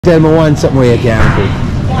Tell me one something where you can't cook.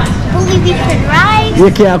 Bully beef and rice. You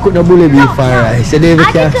can't cook no bully beef and rice. So David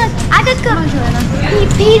I could cook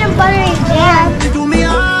peanut butter and jam. To me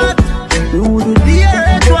heart, you would be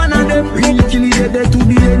a one of them. Real kill it to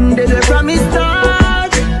the end, they promise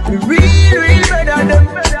start. Real better them.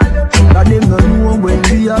 Cause them no know when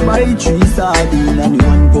we are buy 3 sardines and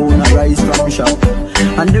 1 pound of rice from shop.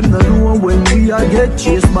 And them no know when we are get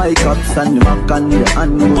chased by cops and the mac and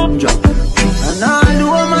the gun drop. And all the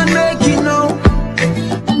woman make it now.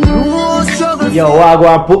 No struggle. Yo, I go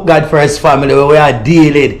and put God first, family, where we are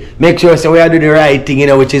dealing. Make sure so we are doing the right thing, you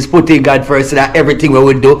know, which is putting God first so that everything we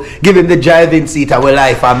will do, give him the driving seat of our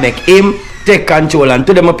life and make him take control. And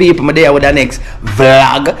to them people, I'm there with the next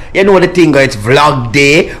vlog. You know the thing, it's vlog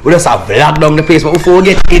day. We just have vlog down the place. But before we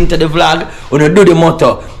get into the vlog, we're going to do the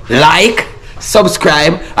motto. Like,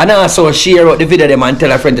 subscribe, and also share out the video them and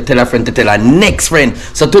tell a friend to tell a friend to tell a next friend.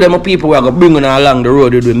 So to them people we are going to bring on along the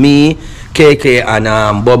road with me, KK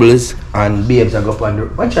and Bubbles and Babes are go on the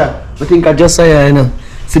road. Watch out. I think I just saw you, you know.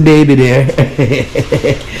 It's a baby there.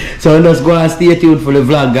 So let's go and stay tuned for the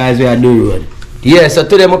vlog, guys. We are on the road. Yeah, so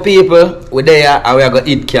to them people, we're there and we are going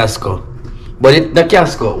to eat Casco. But it's not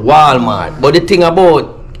Casco, Walmart. But the thing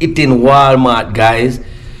about eating Walmart, guys,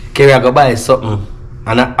 Kerry, I go buy something.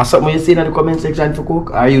 And something you see in the comment section for cook?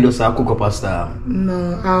 Or are you just a cook up a star?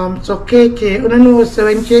 No, so KK, I don't know, so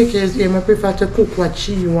when KK is here, I prefer to cook what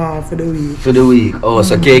she want for the week. For the week? Oh,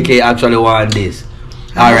 so KK actually want this.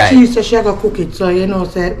 Alright. She said she going to cook it, so you know,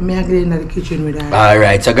 so me I go in the kitchen with her.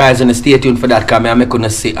 Alright, so guys, stay tuned for that, because I'm going to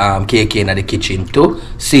see KK in the kitchen too.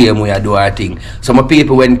 See him where I do her thing. So my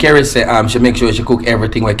people, when Kerri'S say she make sure she cook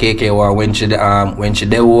everything where KK want when she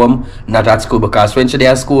there home, not at school, because when she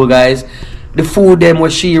there at school, guys, the food them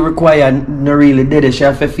what she require no really did. She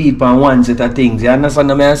have to feed on one set of things. You understand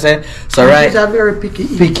what I say? So right, she's a very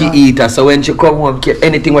picky eater. So when she come home,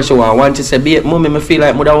 anything what she want she say, "Babe, mommy, me feel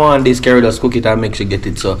like mother want this." Kerri just cook it and make sure get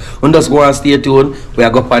it. So we just go and stay tuned. We are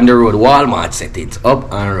go up on the road. Walmart set it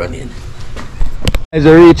up and running. As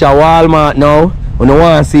we reach a Walmart now, we don't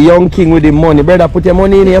want to see young king with the money. Brother, put your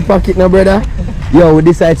money in your pocket now, brother. Yo, we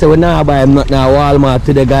decide so we now buy him nothing at Walmart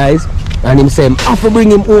today, guys. And him say, I have to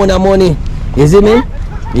bring him own money. You see me?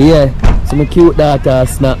 Yeah. So my cute daughter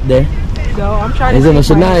snap there. So I'm trying to. Isn't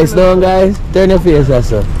she nice, though, guys? Turn your face,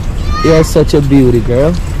 also. You're such a beauty,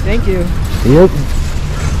 girl. Thank you. Yep.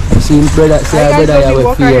 I'm seeing brother, say our brother here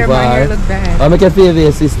with favor. I make a favor,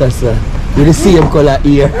 your sister, sir. With the same color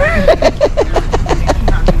here.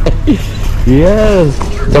 Yes.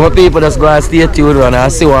 So my people just go and stay tuned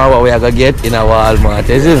and see what we are going to get in a Walmart.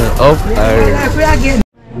 Isn't it? Up.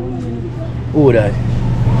 Who that?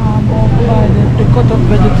 The cut up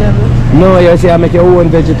vegetable. No, you say I make your own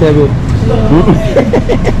vegetable.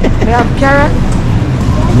 They have carrot?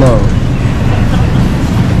 No.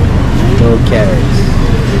 No carrots.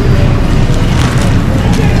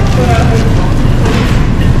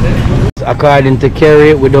 According to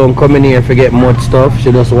Kerri, we don't come in here to get much stuff.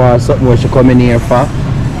 She just wants something what she come in here for.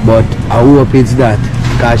 But I hope it's that.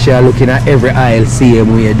 Because she are looking at every aisle, see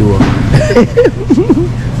him where you do.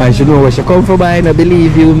 And she know where she come from by, and I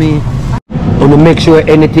believe you me. And to make sure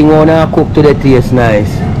anything on her cook today tastes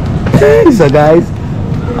nice. So guys,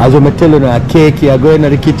 as I'm telling her, Cakey are going to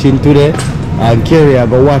the kitchen today and Kerri are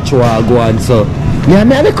going to watch what I go on. So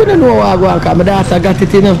I couldn't know what I go on because my daughter got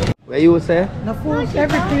it, you know. Where you say? The food,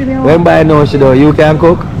 everything. When by now she do, you can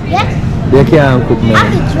cook? Yes. You can't cook, man. I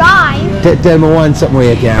can drive. Tell me one something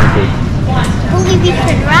where you can cook. Bully beef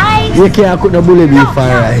and rice. You can't cook no bully beef and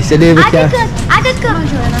rice. So David I could cook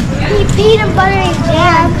peanut butter and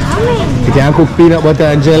jam. You can cook peanut butter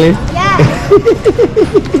and jelly? Yeah.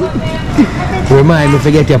 Remind me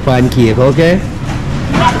to get your pancake, okay?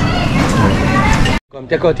 Come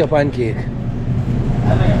take out your pancake.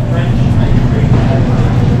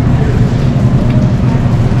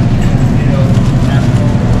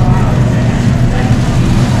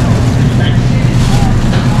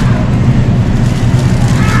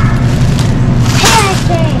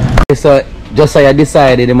 So just so you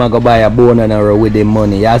decided you might go buy a bone and arrow with the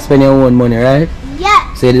money. You spend your own money, right?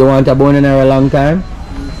 Yeah. So you don't want a bone and arrow a long time?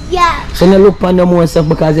 Yeah. So you look for no more stuff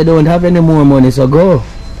because you don't have any more money, so go.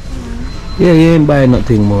 Yeah, you ain't buying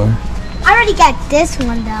nothing more. I already got this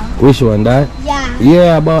one though. Which one, that? Yeah.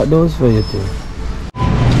 Yeah, I bought those for you too.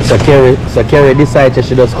 So Kerri decided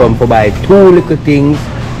she just come for buy 2 little things,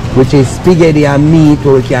 which is spaghetti and meat,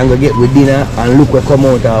 so we can go get with dinner and look what come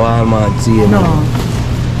out of Walmart. See you know. No.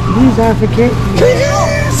 These are for cake.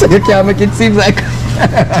 So you can't make it seem like.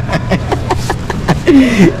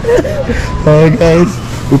 Alright guys,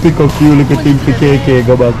 We pick up few little things for KK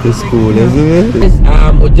go back to school, isn't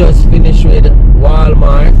it? We just finished with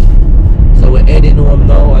Walmart. So we're heading home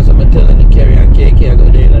now. As I'm telling the Kerri and KK, I go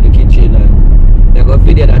there in the kitchen and I got a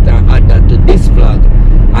video that I add that to this vlog.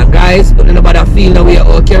 And guys, don't nobody feel that we are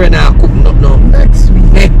all Kerri now cook no Next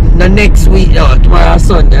week. next week, tomorrow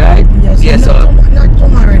Sunday, right? Yes, sir. Not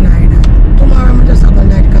tomorrow night. Tomorrow I'm just have a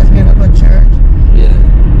night because I'm going to go to church.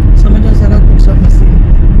 Yeah. So I'm just going to cook something simple.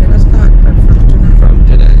 I'm going to start from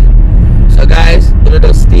tonight. So guys, you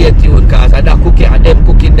just stay tuned because I don't cooking and them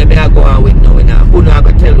cooking them I go on with now. Who know I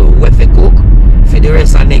go tell you what to cook for the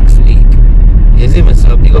rest of next week. You see me,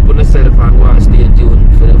 so big up on yourself and go and stay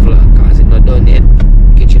tuned for the vlog because it's not done yet.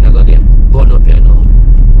 Kitchen I go get burn up here now.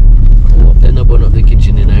 I hope they not burn up the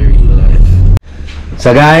kitchen in a real life.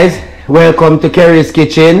 So guys, welcome to Kerri'S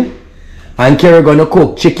kitchen. And Kerri gonna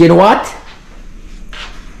cook chicken what?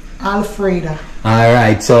 Alfredo.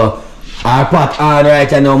 Alright, so our pot on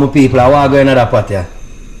right and now my people are going to another pot here.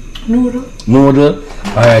 Noodle.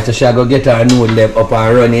 Alright, so she go get her noodle them up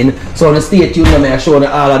and running. So on stay tuned, I show you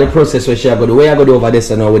all of the process where she go do. Where you go do over this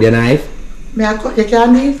now with your knife? May I cut? You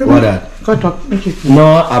can do it for me? What that? Cut up, make it.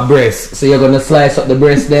 No, a breast. So you're gonna slice up the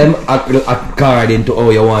breast them according to how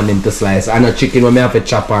you want them to slice. And a chicken when me have to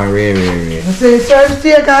chop and rare. Say, serve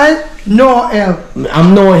steak, guys. No help.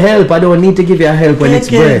 I'm no help. I don't need to give you help when it's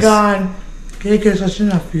breast. Gone. KK so she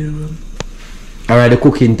not feel good. Alright, the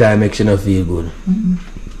cooking time makes you not feel good.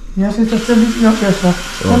 Yes, it's a service not better.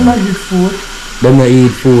 Some not eat food. Them not eat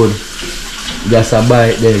food. Just a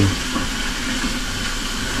bite then.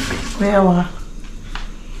 Where you are?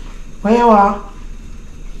 Where you are?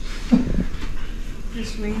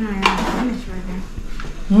 Just right now, finish right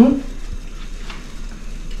there.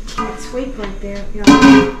 It's sweet right there.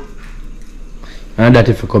 Yeah. And that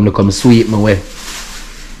if you come sweep my way.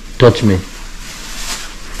 Touch me.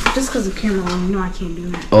 Just because the camera on, you know I can't do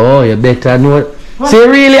that. Oh, you better know it. See,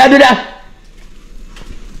 really, I do that?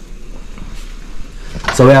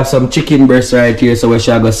 So we have some chicken breast right here, so we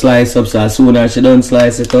shall go slice up. So as soon as she done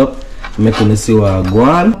slice it up, I'm making to see what I go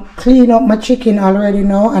on. Clean up my chicken already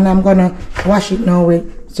now, and I'm gonna wash it now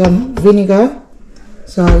with some vinegar.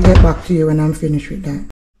 So I'll get back to you when I'm finished with that.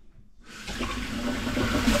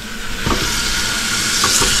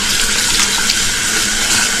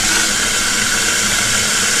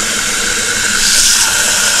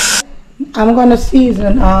 I'm gonna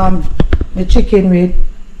season the chicken with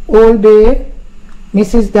Old Bay,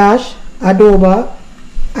 Mrs. Dash, adobo,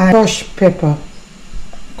 and crushed pepper,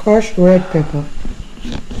 crushed red pepper.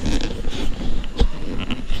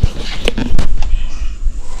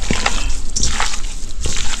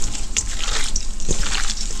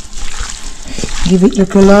 Give it a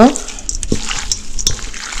color.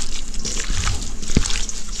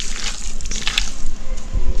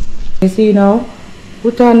 You see now?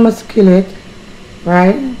 Put on my skillet,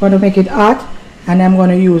 right? I'm going to make it hot, and I'm going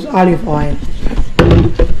to use olive oil.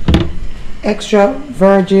 Extra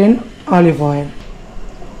virgin olive oil.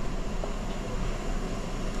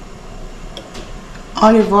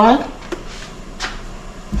 Olive oil.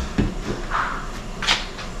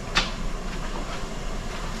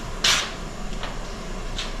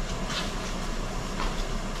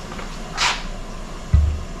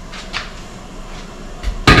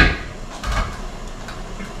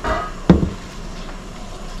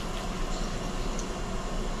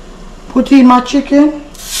 Put in my chicken.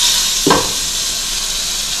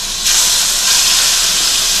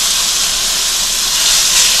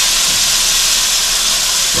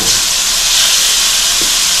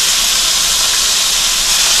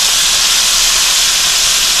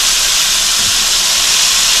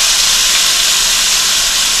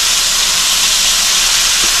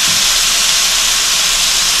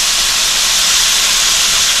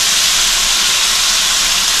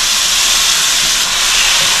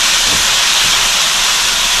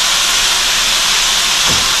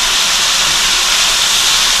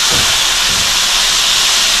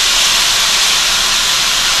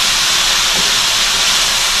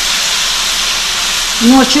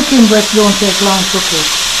 No, chicken breast don't take long to cook.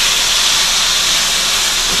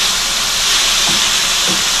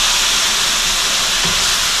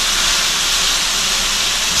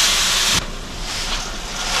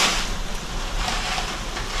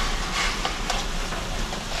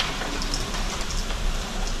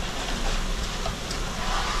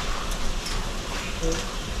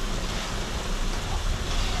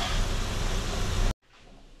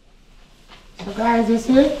 So guys, you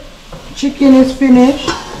see? Chicken is finished.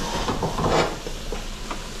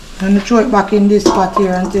 I'm going to throw it back in this pot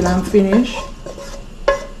here until I'm finished.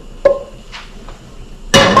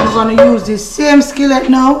 I'm going to use this same skillet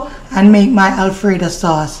now, and make my Alfredo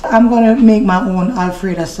sauce. I'm gonna make my own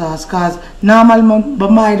Alfredo sauce because normally I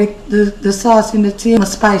buy the sauce in the tin, I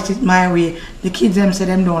spice it my way. The kids them say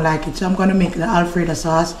them don't like it, so I'm gonna make the Alfredo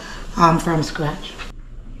sauce from scratch.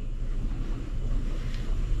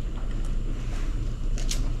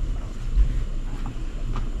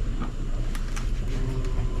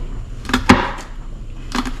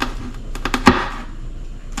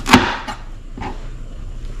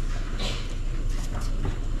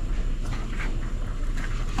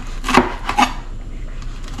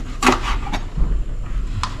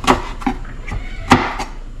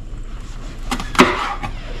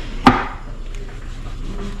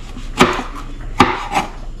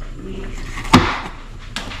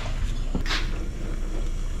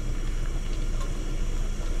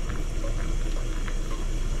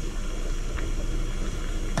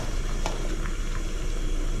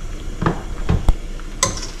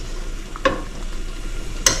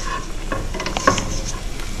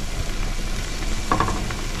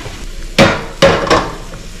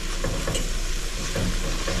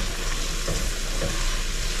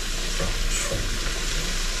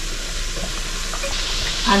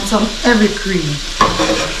 And some heavy cream.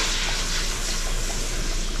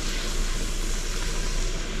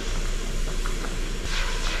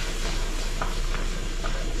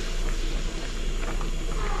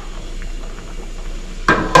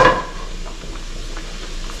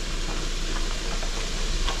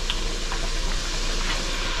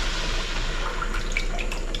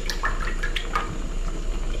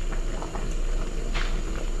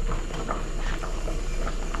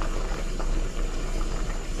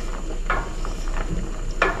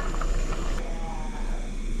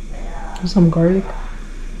 Some garlic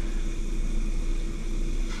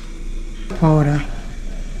powder,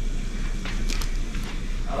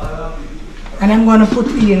 and I'm going to put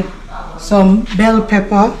in some bell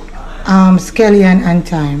pepper, scallion and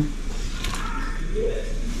thyme.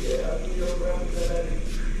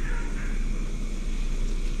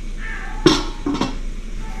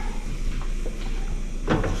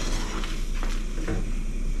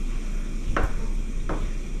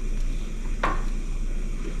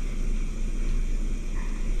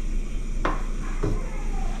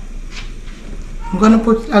 I'm going to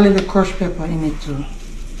put a little crushed pepper in it too.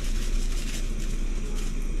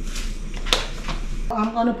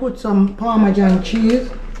 I'm going to put some Parmesan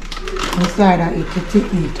cheese inside of it to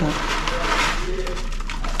thicken it up.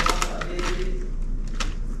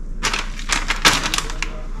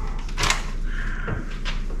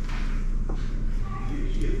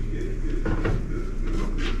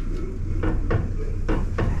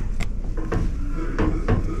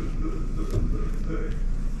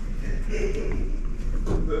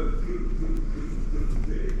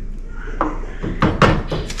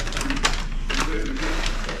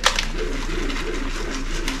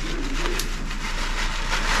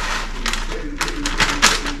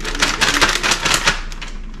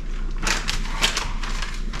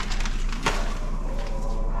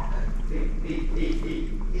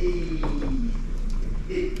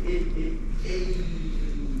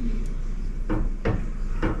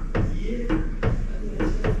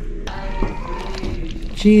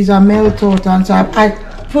 Cheese are melt out, and so I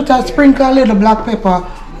put a sprinkle a little black pepper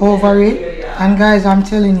over it, and guys, I'm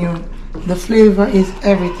telling you, the flavor is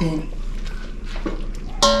everything.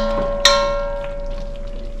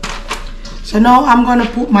 So now I'm gonna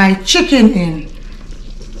put my chicken in.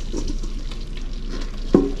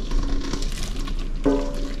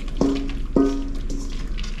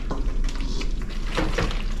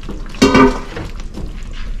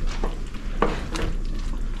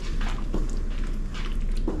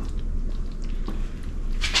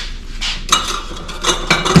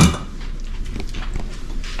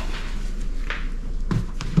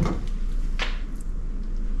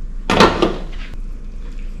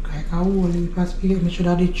 I should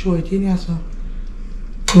have throw it in here, so.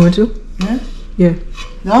 You want to? Yeah? Yeah.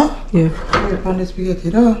 No? Yeah. Put it on the spaghetti,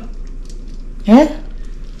 though. Yeah?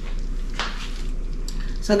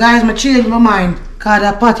 So guys, I changed my mind, because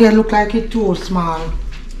that pot here look like it's too small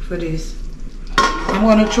for this. I'm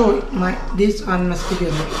going to throw this on my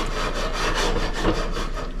spaghetti.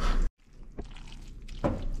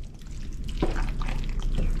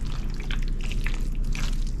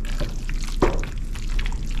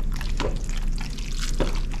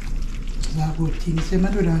 Good thing, say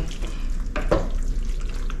I do that.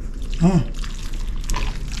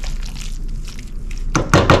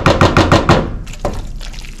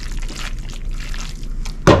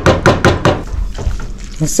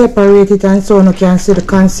 I separate it and so you can see the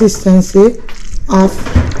consistency of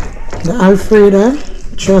the Alfredo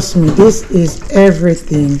Trust me, this is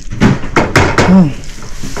everything.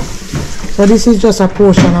 So this is just a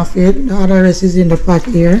portion of it. The other rest is in the pot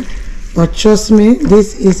here. But trust me,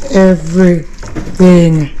 this is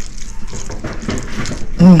everything.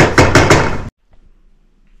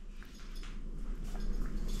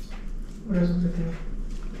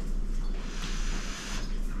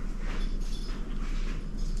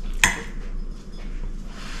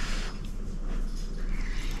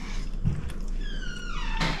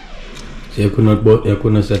 So you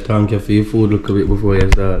couldn't say thank you for your food look a bit before you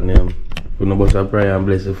start, you couldn't bust a prayer and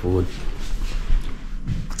bless the food.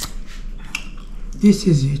 This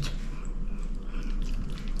is it.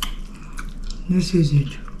 This is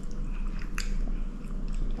it.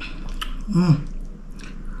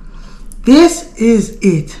 This is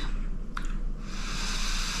it.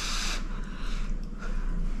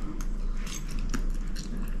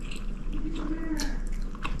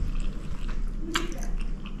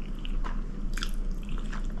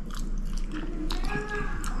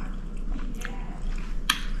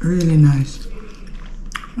 Really nice.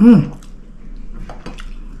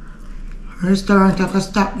 Restaurant I can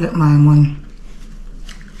stop get my money.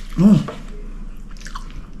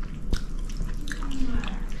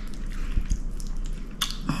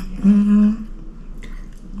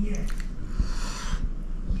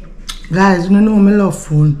 Guys, you know me love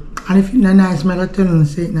food. And if it's not nice, I tell you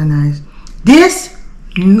say it's not nice. This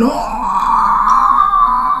nice.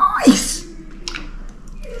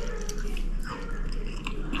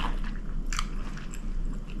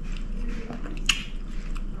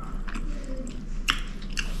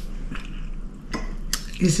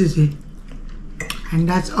 This is it. And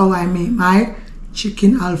that's how I make my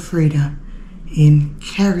chicken Alfredo in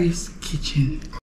Kerri'S kitchen.